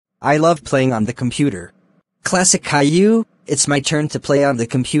I love playing on the computer. Classic Caillou, it's my turn to play on the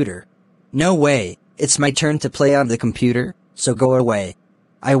computer. No way, it's my turn to play on the computer, so go away.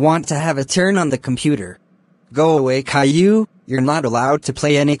 I want to have a turn on the computer. Go away, Caillou, you're not allowed to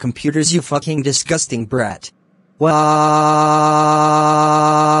play any computers, you fucking disgusting brat.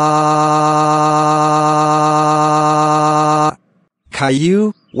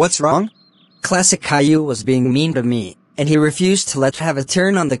 Caillou, what's wrong? Classic Caillou was being mean to me, and he refused to let have a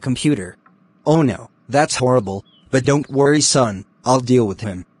turn on the computer. Oh no, that's horrible, but don't worry son, I'll deal with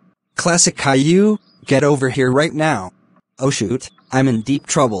him. Classic Caillou, get over here right now. Oh shoot, I'm in deep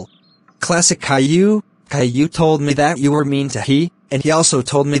trouble. Classic Caillou, Caillou told me that you were mean to he, and he also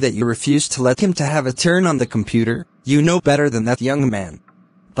told me that you refused to let him to have a turn on the computer. You know better than that, young man.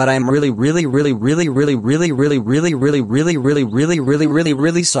 But I'm really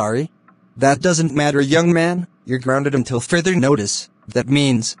sorry. That doesn't matter, young man. You're grounded until further notice. That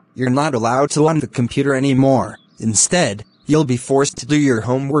means you're not allowed to on the computer anymore. Instead, you'll be forced to do your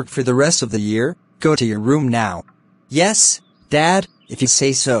homework for the rest of the year. Go to your room now. Yes, Dad, if you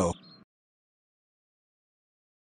say so.